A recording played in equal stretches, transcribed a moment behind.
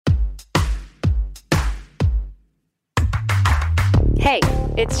Hey,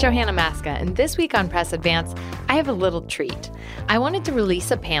 it's Johanna Maska, and this week on Press Advance, I have a little treat. I wanted to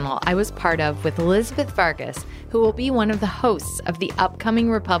release a panel I was part of with Elizabeth Vargas, who will be one of the hosts of the upcoming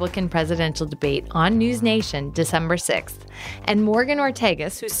Republican presidential debate on News Nation December 6th, and Morgan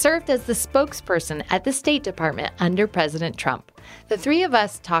Ortagus, who served as the spokesperson at the State Department under President Trump. The three of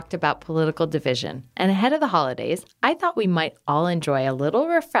us talked about political division, and ahead of the holidays, I thought we might all enjoy a little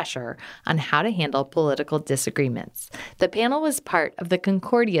refresher on how to handle political disagreements. The panel was part of the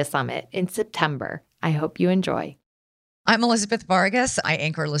Concordia Summit in September. I hope you enjoy. I'm Elizabeth Vargas. I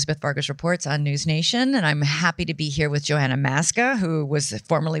anchor Elizabeth Vargas Reports on News Nation, and I'm happy to be here with Johanna Maska, who was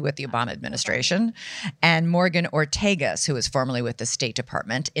formerly with the Obama administration, and Morgan Ortagus, who was formerly with the State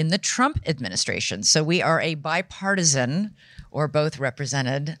Department in the Trump administration. So we are a bipartisan, or both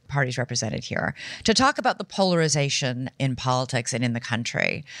represented, parties represented here, to talk about the polarization in politics and in the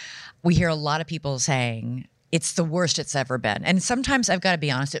country. We hear a lot of people saying, it's the worst it's ever been. And sometimes, I've got to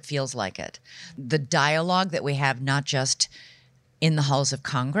be honest, it feels like it. The dialogue that we have, not just in the halls of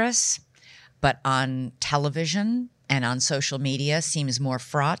Congress, but on television and on social media, seems more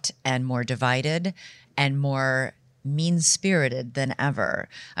fraught and more divided and more mean-spirited than ever.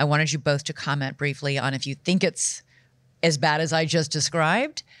 I wanted you both to comment briefly on if you think it's as bad as I just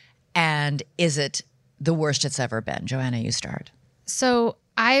described, and is it the worst it's ever been? Johanna, you start. So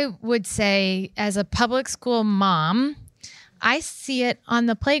I would say, as a public school mom, I see it on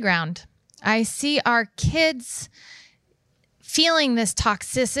the playground. I see our kids feeling this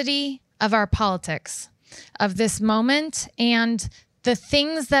toxicity of our politics, of this moment, and the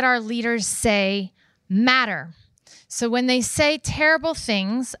things that our leaders say matter. So when they say terrible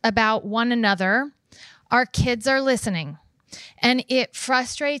things about one another, our kids are listening. And it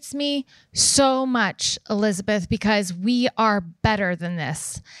frustrates me so much, Elizabeth, because we are better than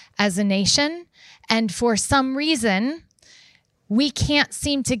this as a nation. And for some reason, we can't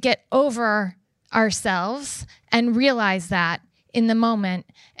seem to get over ourselves and realize that in the moment.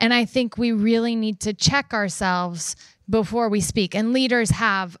 And I think we really need to check ourselves before we speak. And leaders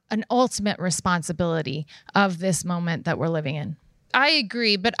have an ultimate responsibility of this moment that we're living in. I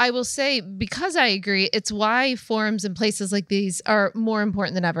agree, but I will say, because I agree, it's why forums and places like these are more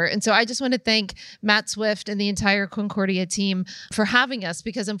important than ever. And so I just want to thank Matt Swift and the entire Concordia team for having us,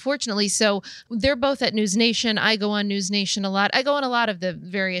 because unfortunately, so they're both at News Nation. I go on News Nation a lot. I go on a lot of the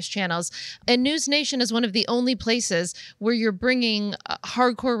various channels. And News Nation is one of the only places where you're bringing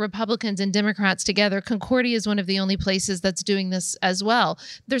hardcore Republicans and Democrats together. Concordia is one of the only places that's doing this as well.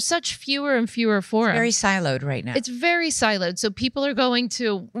 There's such fewer and fewer forums. Very siloed right now. It's very siloed. So people are going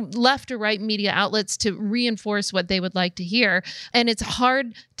to left or right media outlets to reinforce what they would like to hear. And it's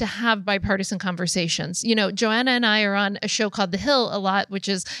hard to have bipartisan conversations. You know, Johanna and I are on a show called The Hill a lot, which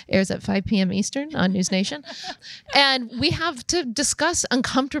airs at 5 p.m. Eastern on News Nation. And we have to discuss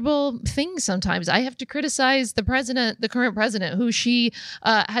uncomfortable things sometimes. I have to criticize the current president, who she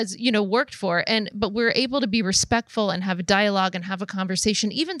has, worked for. But we're able to be respectful and have a dialogue and have a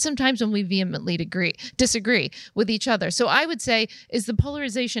conversation, even sometimes when we vehemently disagree with each other. So I would say, is the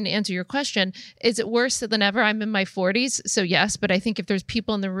polarization, to answer your question, is it worse than ever? I'm in my 40s, so yes, but I think if there's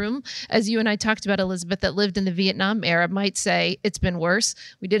people in the room, as you and I talked about, Elizabeth, that lived in the Vietnam era, might say it's been worse.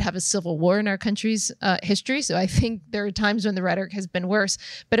 We did have a civil war in our country's history, so I think there are times when the rhetoric has been worse.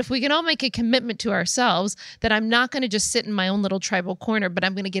 But if we can all make a commitment to ourselves that I'm not going to just sit in my own little tribal corner, but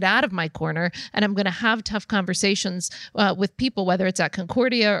I'm going to get out of my corner and I'm going to have tough conversations with people, whether it's at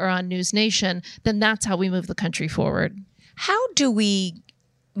Concordia or on News Nation, then that's how we move the country forward. How do we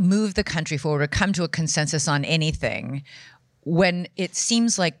move the country forward or come to a consensus on anything when it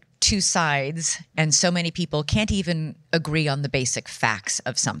seems like two sides and so many people can't even agree on the basic facts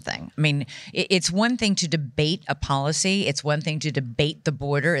of something? I mean, it's one thing to debate a policy. It's one thing to debate the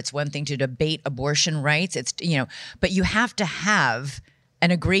border. It's one thing to debate abortion rights. But you have to have an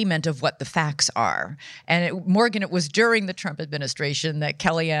agreement of what the facts are. And Morgan, it was during the Trump administration that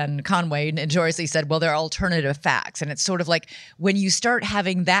Kellyanne Conway notoriously said, well, there are alternative facts. And it's sort of like when you start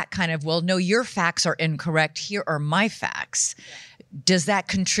having that kind of, well, no, your facts are incorrect. Here are my facts. Yeah. Does that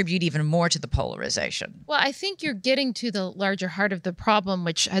contribute even more to the polarization? Well, I think you're getting to the larger heart of the problem,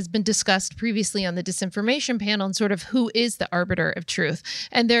 which has been discussed previously on the disinformation panel, and sort of who is the arbiter of truth.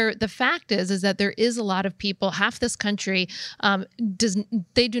 And the fact is that there is a lot of people, half this country,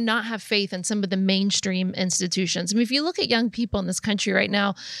 they do not have faith in some of the mainstream institutions. I mean, if you look at young people in this country right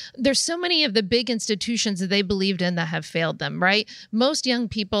now, there's so many of the big institutions that they believed in that have failed them, right? Most young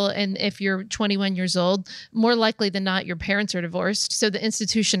people, and if you're 21 years old, more likely than not, your parents are divorced. divorced. So the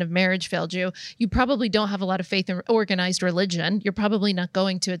institution of marriage failed you. You probably don't have a lot of faith in organized religion. You're probably not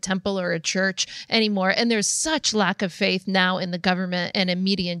going to a temple or a church anymore. And there's such lack of faith now in the government and in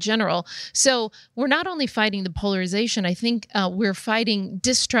media in general. So we're not only fighting the polarization, I think we're fighting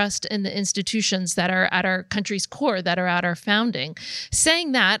distrust in the institutions that are at our country's core, that are at our founding.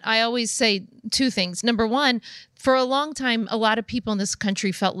 Saying that, I always say two things. Number one, for a long time, a lot of people in this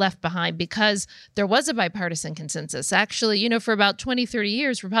country felt left behind because there was a bipartisan consensus. Actually, for about 20, 30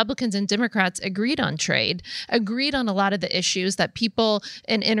 years, Republicans and Democrats agreed on trade, agreed on a lot of the issues that people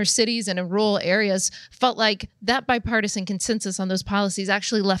in inner cities and in rural areas felt like that bipartisan consensus on those policies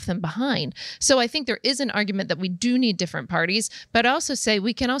actually left them behind. So I think there is an argument that we do need different parties, but I also say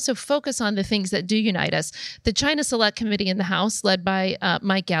we can also focus on the things that do unite us. The China Select Committee in the House, led by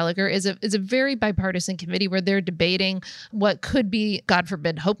Mike Gallagher, is a very bipartisan committee where they're debating what could be, God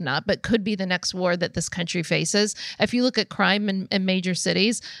forbid, hope not, but could be the next war that this country faces. If you look at crime in major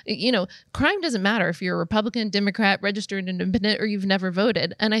cities, crime doesn't matter if you're a Republican, Democrat, registered independent, or you've never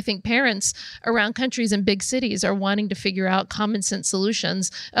voted. And I think parents around countries in big cities are wanting to figure out common sense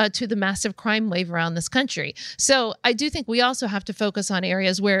solutions to the massive crime wave around this country. So I do think we also have to focus on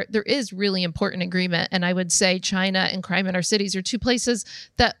areas where there is really important agreement. And I would say China and crime in our cities are two places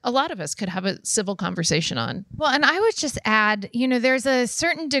that a lot of us could have a civil conversation on. Well, and I would just add, there's a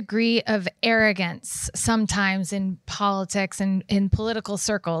certain degree of arrogance sometimes in politics and in political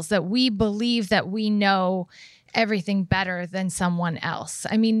circles that we believe that we know everything better than someone else.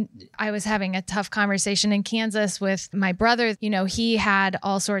 I mean, I was having a tough conversation in Kansas with my brother. He had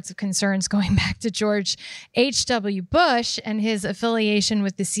all sorts of concerns going back to George H.W. Bush and his affiliation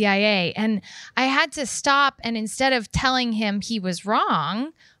with the CIA. And I had to stop, and instead of telling him he was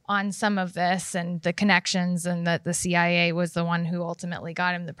wrong on some of this and the connections and that the CIA was the one who ultimately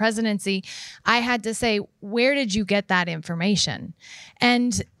got him the presidency, I had to say, where did you get that information?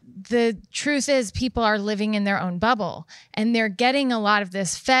 And the truth is people are living in their own bubble, and they're getting a lot of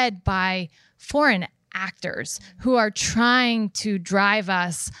this fed by foreign actors who are trying to drive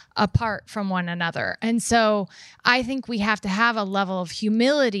us apart from one another. And so I think we have to have a level of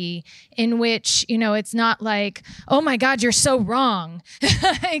humility in which, it's not like, oh my God, you're so wrong.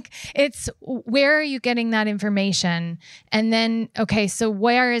 Like, it's where are you getting that information? And then, okay, so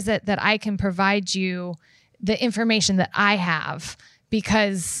where is it that I can provide you the information that I have?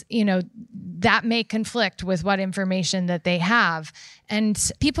 Because, that may conflict with what information that they have.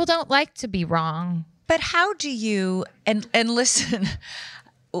 And people don't like to be wrong. But how do you, and listen,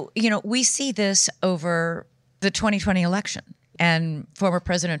 we see this over the 2020 election, and former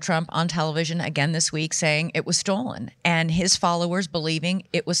President Trump on television again this week saying it was stolen, and his followers believing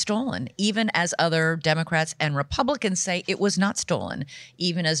it was stolen, even as other Democrats and Republicans say it was not stolen,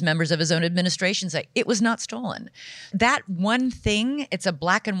 even as members of his own administration say it was not stolen. That one thing, it's a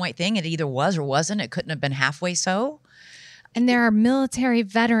black and white thing. It either was or wasn't. It couldn't have been halfway so. And there are military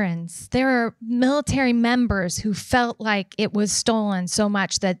veterans. There are military members who felt like it was stolen so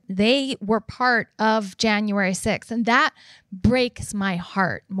much that they were part of January 6th. And that breaks my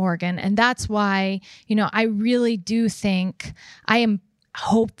heart, Morgan. And that's why, I really do think I am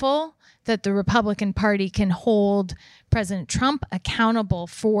hopeful that the Republican Party can hold President Trump accountable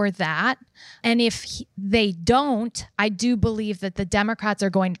for that. And if they don't, I do believe that the Democrats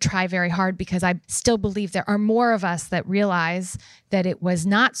are going to try very hard, because I still believe there are more of us that realize that it was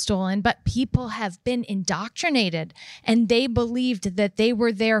not stolen, but people have been indoctrinated and they believed that they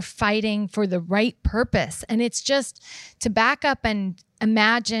were there fighting for the right purpose. And it's just to back up and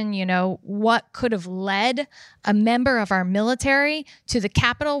imagine, what could have led a member of our military to the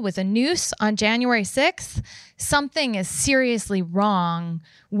Capitol with a noose on January 6th. Something is seriously wrong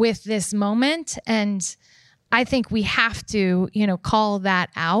with this moment. And I think we have to, call that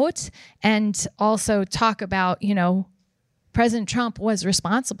out and also talk about, President Trump was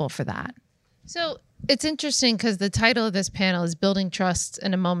responsible for that. So it's interesting because the title of this panel is Building Trust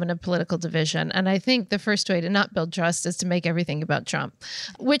in a Moment of Political Division. And I think the first way to not build trust is to make everything about Trump,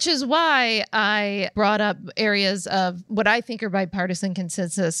 which is why I brought up areas of what I think are bipartisan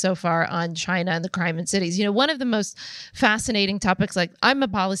consensus so far on China and the crime in cities. One of the most fascinating topics, like I'm a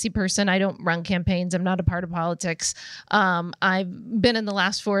policy person. I don't run campaigns. I'm not a part of politics. I've been in the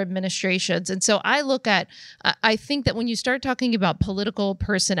last 4 administrations. And so I think that when you start talking about political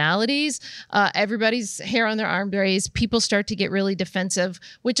personalities, everybody everybody's hair on their arm raised. People start to get really defensive,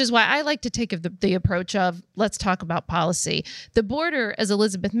 which is why I like to take the approach of let's talk about policy. The border, as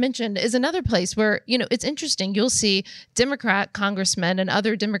Elizabeth mentioned, is another place where, it's interesting. You'll see Democrat congressmen and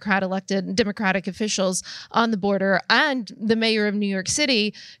other Democratic officials on the border and the mayor of New York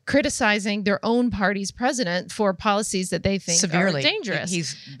City criticizing their own party's president for policies that they think severely are dangerous.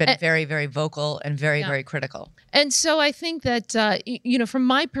 He's been very, very vocal and very, very critical. And so I think that, from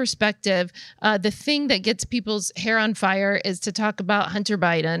my perspective, the thing that gets people's hair on fire is to talk about Hunter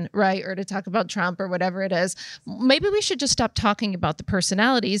Biden, right? Or to talk about Trump or whatever it is. Maybe we should just stop talking about the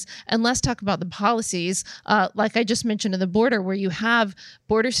personalities and let's talk about the policies. Like I just mentioned in the border, where you have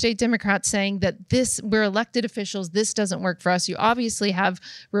border state Democrats saying that we're elected officials, this doesn't work for us. You obviously have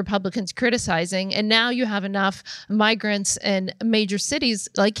Republicans criticizing, and now you have enough migrants in major cities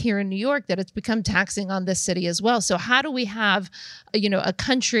like here in New York that it's become taxing on this city as well. So how do we have, a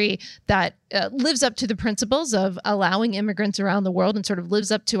country that lives up to the principles of allowing immigrants around the world and sort of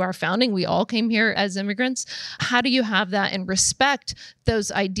lives up to our founding? We all came here as immigrants. How do you have that and respect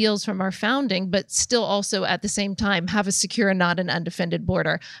those ideals from our founding, but still also at the same time have a secure and not an undefended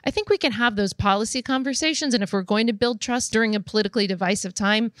border? I think we can have those policy conversations. And if we're going to build trust during a politically divisive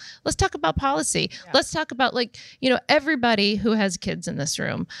time, let's talk about policy. Yeah. Let's talk about everybody who has kids in this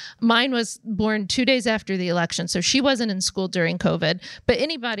room. Mine was born 2 days after the election, so she wasn't in school during COVID. But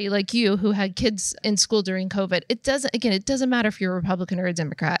anybody like you who had kids in school during COVID, it doesn't matter if you're a Republican or a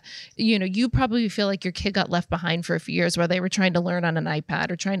Democrat. You probably feel like your kid got left behind for a few years while they were trying to learn on an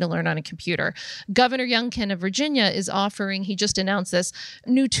iPad or trying to learn on a computer. Governor Youngkin of Virginia is offering, he just announced this,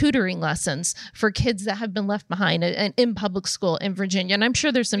 new tutoring lessons for kids that have been left behind in public school in Virginia. And I'm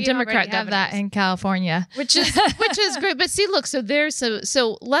sure there's some Democrat governors have that in California, which is great. But see, look,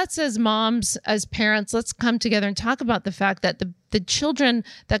 so let's, as moms, as parents, let's come together and talk about the fact that the children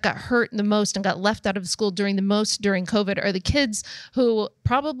that got hurt the most and got left out of school during COVID are the kids who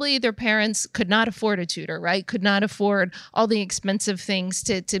probably their parents could not afford a tutor, right? Could not afford all the expensive things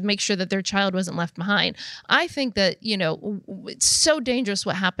to make sure that their child wasn't left behind. I think that, it's so dangerous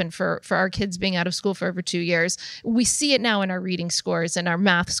what happened for our kids being out of school for over 2 years. We see it now in our reading scores and our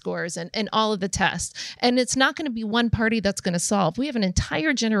math scores and all of the tests. And it's not going to be one party that's going to solve. We have an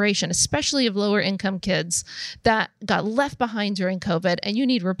entire generation, especially of lower income kids, that got left behind during COVID, and you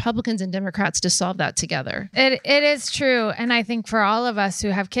need Republicans and Democrats to solve that together. It is true. And I think for all of us who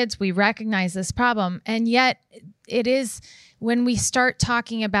have kids, we recognize this problem. And yet it is, when we start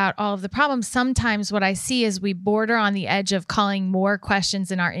talking about all of the problems, sometimes what I see is we border on the edge of calling more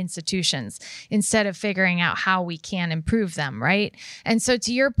questions in our institutions instead of figuring out how we can improve them, right? And so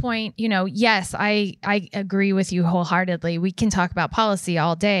to your point, yes, I agree with you wholeheartedly. We can talk about policy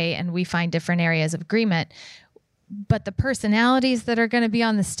all day and we find different areas of agreement. But the personalities that are going to be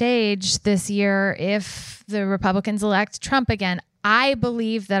on the stage this year, if the Republicans elect Trump again, I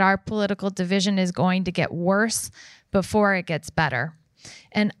believe that our political division is going to get worse before it gets better.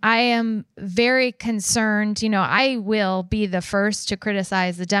 And I am very concerned. I will be the first to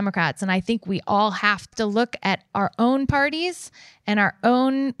criticize the Democrats. And I think we all have to look at our own parties and our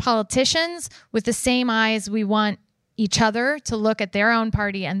own politicians with the same eyes we want each other to look at their own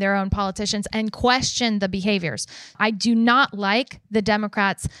party and their own politicians and question the behaviors. I do not like the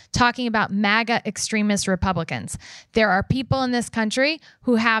Democrats talking about MAGA extremist Republicans. There are people in this country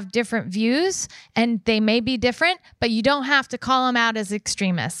who have different views, and they may be different, but you don't have to call them out as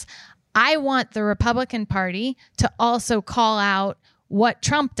extremists. I want the Republican Party to also call out what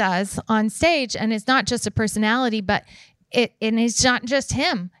Trump does on stage, and it's not just a personality, but it's not just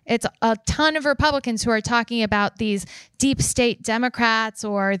him. It's a ton of Republicans who are talking about these deep state Democrats,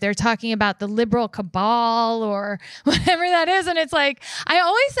 or they're talking about the liberal cabal or whatever that is. And it's like, I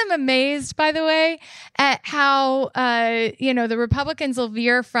always am amazed, by the way, at how, the Republicans will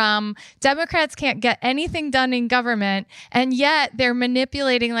veer from Democrats can't get anything done in government. And yet they're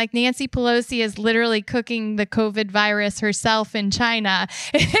manipulating, like Nancy Pelosi is literally cooking the COVID virus herself in China.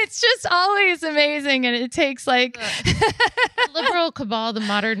 It's just always amazing. And it takes like... The liberal cabal, the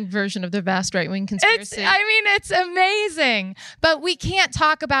modern version of the vast right-wing conspiracy. It's amazing. But we can't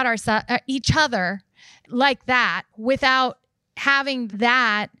talk about each other like that without having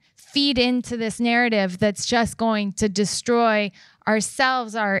that feed into this narrative that's just going to destroy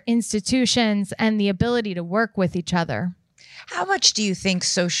ourselves, our institutions, and the ability to work with each other. How much do you think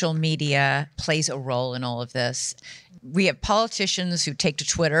social media plays a role in all of this? We have politicians who take to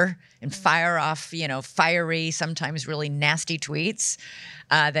Twitter and fire off, fiery, sometimes really nasty tweets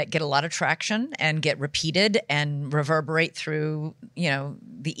that get a lot of traction and get repeated and reverberate through,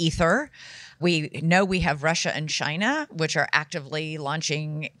 the ether. We know we have Russia and China, which are actively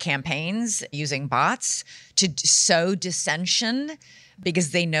launching campaigns using bots to sow dissension,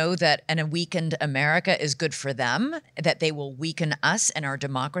 because they know that a weakened America is good for them, that they will weaken us and our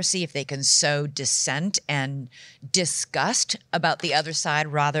democracy if they can sow dissent and disgust about the other side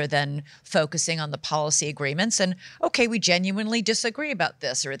rather than focusing on the policy agreements. And okay, we genuinely disagree about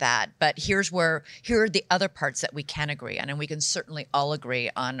this or that, but here are the other parts that we can agree on, and we can certainly all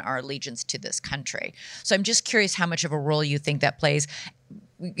agree on our allegiance to this country. So I'm just curious how much of a role you think that plays.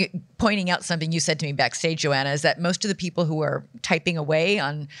 Pointing out something you said to me backstage, Johanna, is that most of the people who are typing away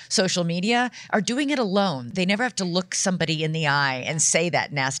on social media are doing it alone. They never have to look somebody in the eye and say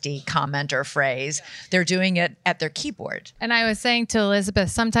that nasty comment or phrase. They're doing it at their keyboard. And I was saying to Elizabeth,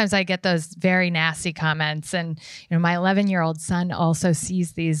 sometimes I get those very nasty comments. And my 11-year-old son also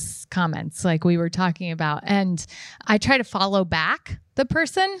sees these comments like we were talking about. And I try to follow back the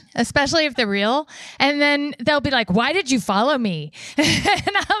person, especially if they're real. And then they'll be like, why did you follow me?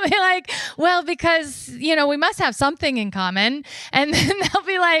 And I'll be like, well, because, we must have something in common. And then they'll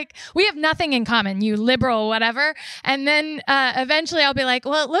be like, we have nothing in common, you liberal, whatever. And then eventually I'll be like,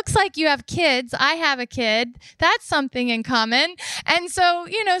 well, it looks like you have kids. I have a kid. That's something in common. And so,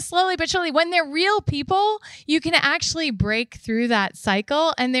 slowly but surely, when they're real people, you can actually break through that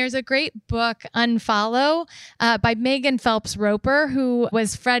cycle. And there's a great book, Unfollow, by Megan Phelps Roper, who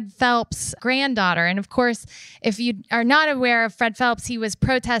was Fred Phelps' granddaughter. And of course, if you are not aware of Fred Phelps, he was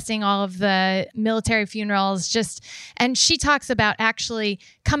protesting all of the military funerals and she talks about actually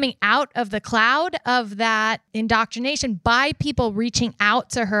coming out of the cloud of that indoctrination by people reaching out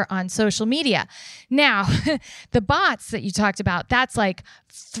to her on social media. Now, the bots that you talked about, that's like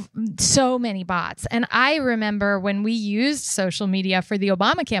so many bots. And I remember when we used social media for the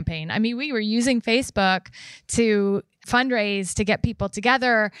Obama campaign, we were using Facebook to fundraise to get people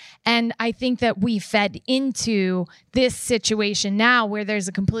together. And I think that we fed into this situation now where there's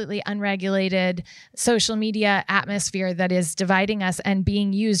a completely unregulated social media atmosphere that is dividing us and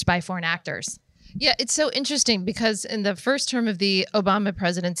being used by foreign actors. Yeah, it's so interesting because in the first term of the Obama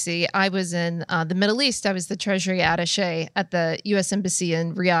presidency, I was in the Middle East. I was the Treasury attaché at the U.S. Embassy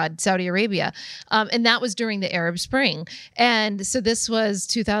in Riyadh, Saudi Arabia. And that was during the Arab Spring. And so this was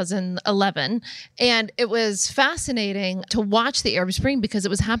 2011. And it was fascinating to watch the Arab Spring because it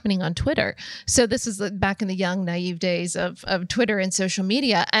was happening on Twitter. So this is back in the young, naive days of Twitter and social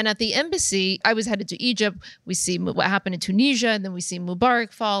media. And at the embassy, I was headed to Egypt. We see what happened in Tunisia, and then we see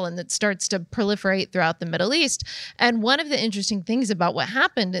Mubarak fall, and it starts to proliferate throughout the Middle East. And one of the interesting things about what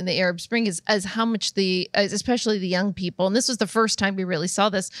happened in the Arab Spring is how much especially the young people, and this was the first time we really saw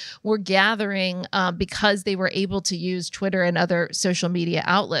this, were gathering because they were able to use Twitter and other social media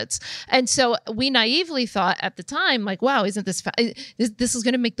outlets. And so we naively thought at the time, like, wow, isn't this this is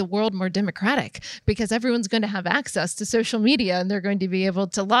going to make the world more democratic because everyone's going to have access to social media and they're going to be able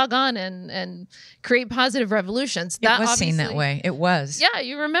to log on and create positive revolutions. It was seen that way. It was. Yeah,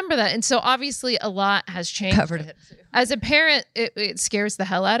 you remember that. And so obviously a lot has changed. Covered it. As a parent, it scares the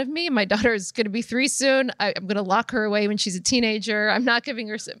hell out of me. My daughter is going to be 3 soon. I'm going to lock her away when she's a teenager. I'm not giving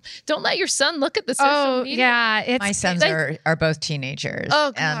her some. Don't let your son look at the social media. Yeah. My sons are both teenagers.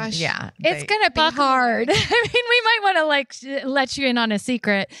 Oh, gosh. Yeah. It's going to be hard. We might want to let you in on a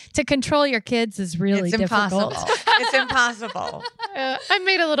secret. To control your kids is really difficult. It's impossible. I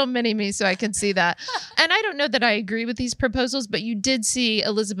made a little mini-me so I can see that. And I don't know that I agree with these proposals, but you did see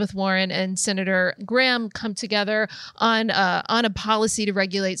Elizabeth Warren and Senator Graham come together on a policy to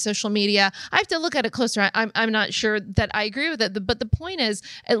regulate social media. I have to look at it closer. I'm not sure that I agree with it, but the point is,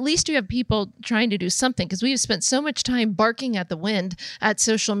 at least you have people trying to do something, because we have spent so much time barking at the wind at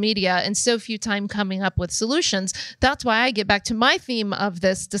social media and so few time coming up with solutions. That's why I get back to my theme of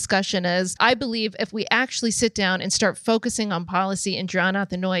this discussion is I believe if we actually sit down and start focusing on policy and drown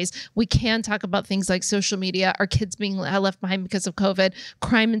out the noise, we can talk about things like social media, our kids being left behind because of COVID,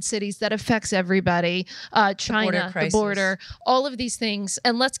 crime in cities that affects everybody, China, the border, all of these things.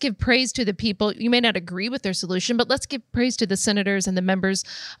 And let's give praise to the people. You may not agree with their solution, but let's give praise to the senators and the members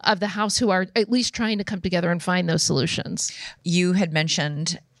of the House who are at least trying to come together and find those solutions. You had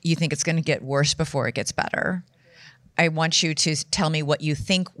mentioned you think it's going to get worse before it gets better. I want you to tell me what you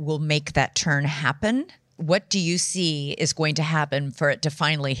think will make that turn happen. what do you see is going to happen for it to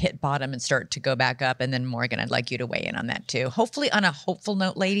finally hit bottom and start to go back up? And then Morgan, I'd like you to weigh in on that too. Hopefully on a hopeful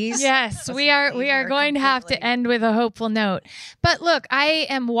note, ladies. Yes, we are going to have to end with a hopeful note. But look, I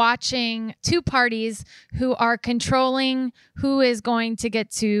am watching two parties who are controlling who is going to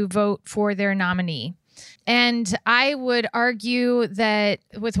get to vote for their nominee. And I would argue that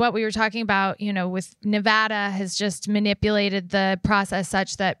with what we were talking about, with Nevada has just manipulated the process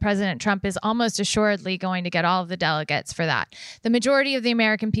such that President Trump is almost assuredly going to get all of the delegates for that. The majority of the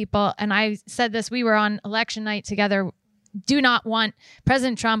American people, and I said this, we were on election night together, do not want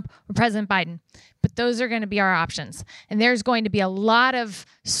President Trump or President Biden. But those are going to be our options. And there's going to be a lot of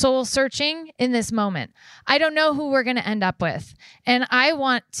soul searching in this moment. I don't know who we're going to end up with. And I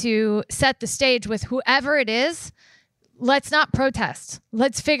want to set the stage with whoever it is. Let's not protest.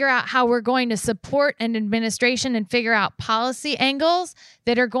 Let's figure out how we're going to support an administration and figure out policy angles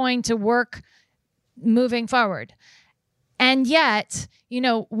that are going to work moving forward. And yet,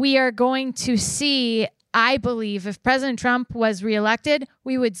 we are going to see, I believe, if President Trump was reelected,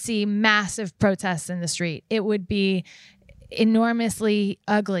 we would see massive protests in the street. It would be enormously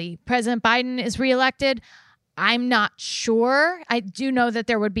ugly. President Biden is reelected. I'm not sure. I do know that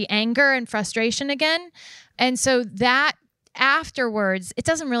there would be anger and frustration again. And so that afterwards, it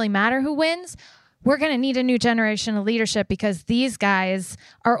doesn't really matter who wins. We're going to need a new generation of leadership because these guys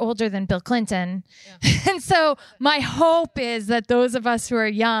are older than Bill Clinton. Yeah. And so my hope is that those of us who are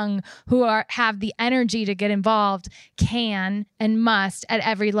young, who have the energy to get involved, can and must at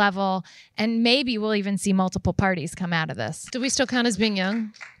every level. And maybe we'll even see multiple parties come out of this. Do we still count as being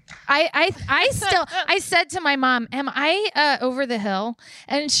young? I said to my mom, am I over the hill?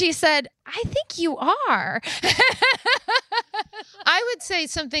 And she said, I think you are. I would say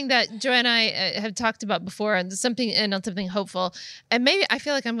something that Joanna and I have talked about before, and something hopeful. And maybe I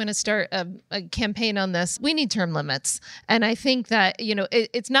feel like I'm going to start a campaign on this. We need term limits. And I think that,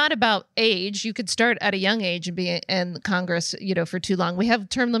 it's not about age. You could start at a young age and be in Congress, for too long. We have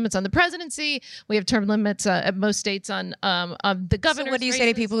term limits on the presidency. We have term limits at most states on the governor. So what do you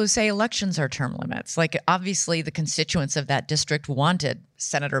say to people who say elections are term limits? Like, obviously the constituents of that district wanted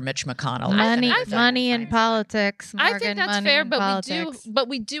Senator Mitch McConnell. Money in politics. I think that's fair, but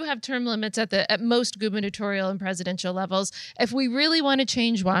we do have term limits at most gubernatorial and presidential levels. If we really want to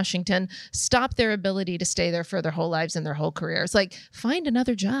change Washington, stop their ability to stay there for their whole lives and their whole careers. Like, find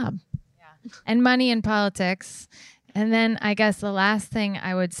another job. Yeah. And money in politics. And then I guess the last thing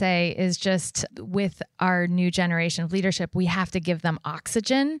I would say is just with our new generation of leadership, we have to give them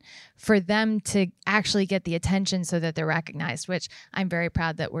oxygen for them to actually get the attention so that they're recognized, which I'm very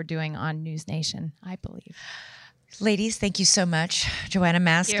proud that we're doing on News Nation, I believe. Ladies, thank you so much. Johanna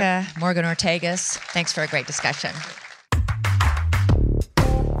Maska, Morgan Ortagus, thanks for a great discussion.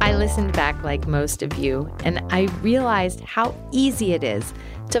 I listened back like most of you, and I realized how easy it is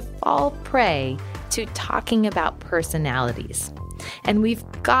to fall prey to talking about personalities. And we've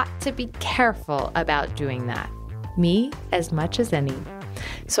got to be careful about doing that. Me as much as any.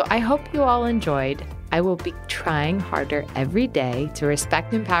 So I hope you all enjoyed. I will be trying harder every day to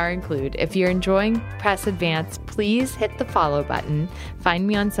respect, empower, include. If you're enjoying Press Advance, please hit the follow button. Find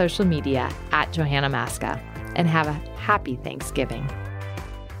me on social media at Johanna Maska. And have a happy Thanksgiving.